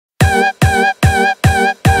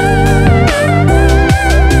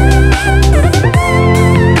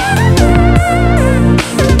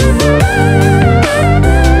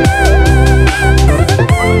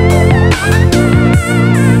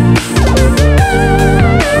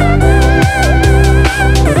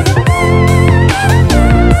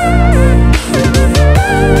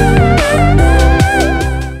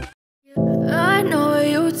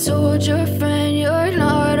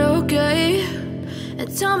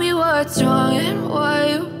me what's wrong and why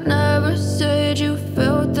you never said you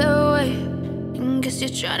felt that way. And guess you're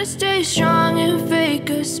trying to stay strong and fake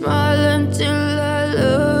a smile until I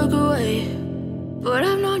look away. But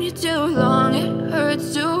I've known you too long, it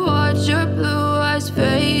hurts to watch your blue eyes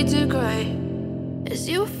fade to gray as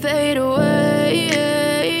you fade away,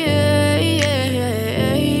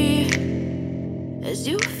 as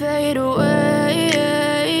you fade away.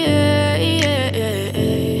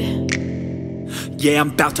 Yeah,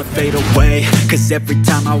 I'm about to fade away, cause every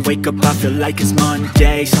time I wake up I feel like it's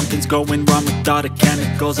Monday. Something's going wrong with all the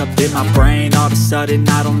chemicals up in my brain. All of a sudden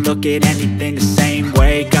I don't look at anything the same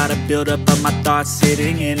way. Got a buildup of my thoughts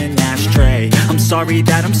sitting in an ashtray. I'm sorry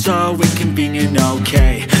that I'm so inconvenient,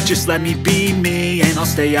 okay. Just let me be me and I'll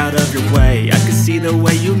stay out of your way. I can see the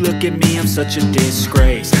way you look at me, I'm such a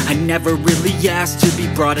disgrace. I never really asked to be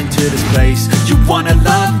brought into this place. You wanna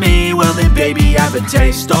love me? Well then baby I have a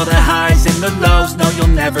taste. All the highs and the lows, no you'll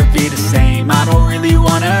never be the same. I don't really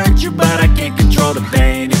wanna hurt you but I can't control the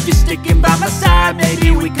pain. If you're sticking by my side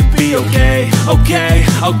maybe we could be okay.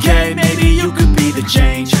 Okay, maybe you could be the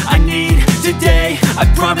change I need today. I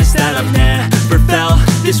promise that I've never felt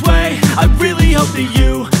this way. I really hope that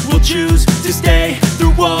you will choose to stay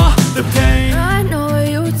through all the pain. I know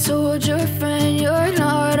you told your friend you're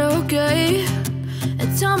not okay,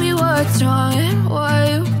 and tell me what's wrong and why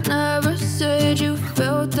you never said you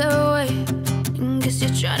felt that way. And guess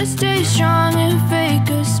you're trying to stay strong and fake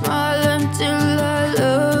a smile until I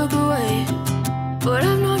look away. But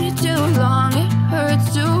I've known you too long, it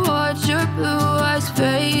hurts to watch your blue eyes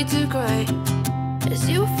fade to gray as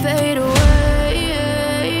you fade away,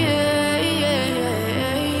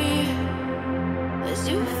 as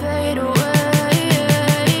you fade away,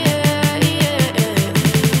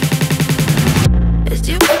 as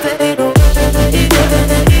you fade away.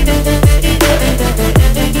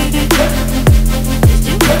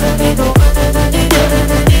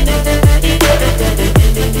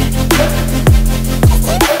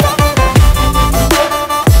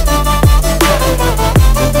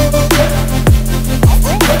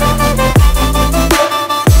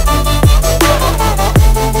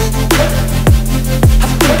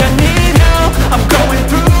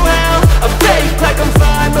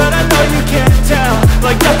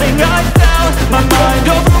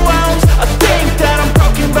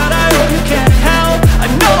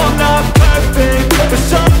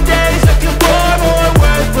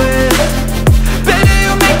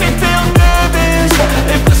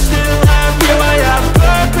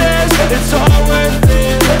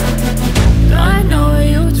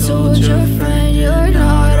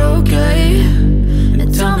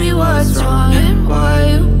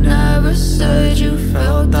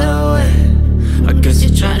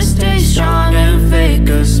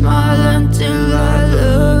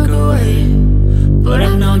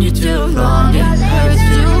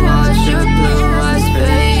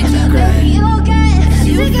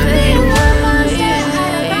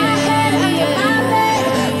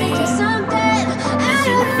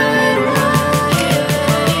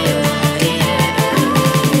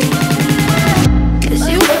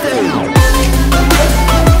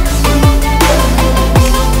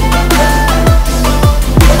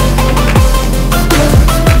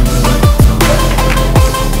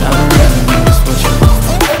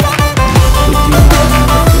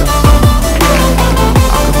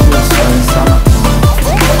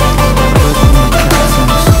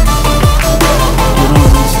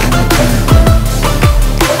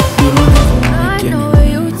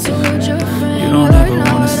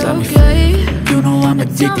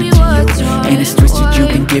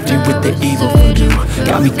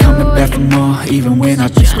 Even when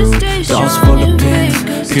I've been screwed, dolls full of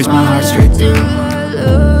pins, pierce my heart straight through.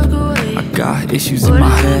 I got issues in my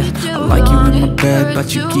head, I like you in my bed,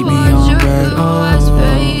 but you keep me on red.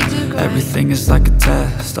 Oh, everything is like a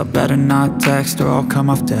test, I better not text or I'll come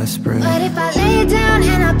off desperate. But if I lay down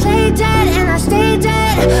and I play dead and I stay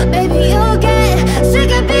dead, baby you'll get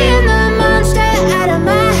sick of being the monster out of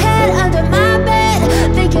my head, under my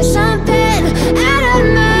bed, thinking something out of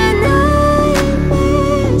my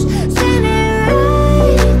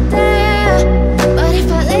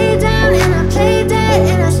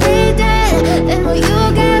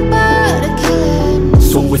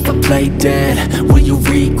play dead, will you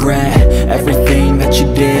regret everything that you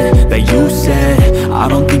did, that you said? I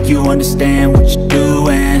don't think you understand what you're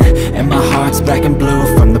doing, and my heart's black and blue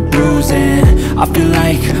from the bruising. I feel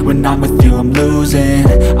like when I'm with you I'm losing.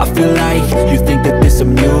 I feel like you think that this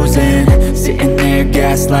amusing, sitting there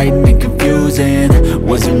gaslighting and confusing.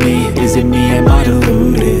 Was it me? Is it me? Am I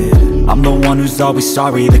deluded? I'm the one who's always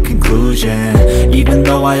sorry, the conclusion. Even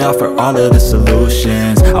though I offer all of the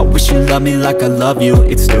solutions, I I wish you loved me like I love you,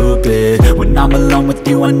 it's stupid. When I'm alone with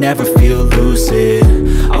you I never feel lucid.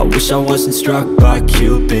 I wish I wasn't struck by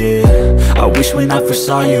Cupid. I wish when I first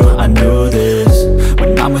saw you I knew this.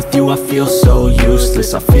 When I'm with you I feel so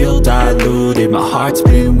useless. I feel diluted, my heart's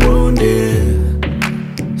been wounded.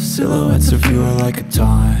 Silhouettes of you are like a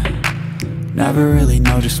taunt. Never really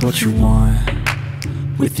know just what you want.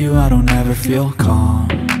 With you I don't ever feel calm.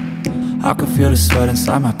 I can feel the sweat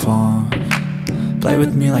inside my palm. Play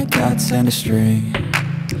with me like cats and a string.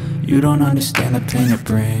 You don't understand the pain it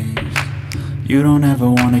brings. You don't ever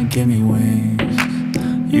wanna give me wings.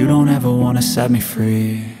 You don't ever wanna set me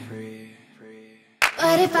free.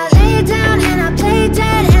 But if I lay down and I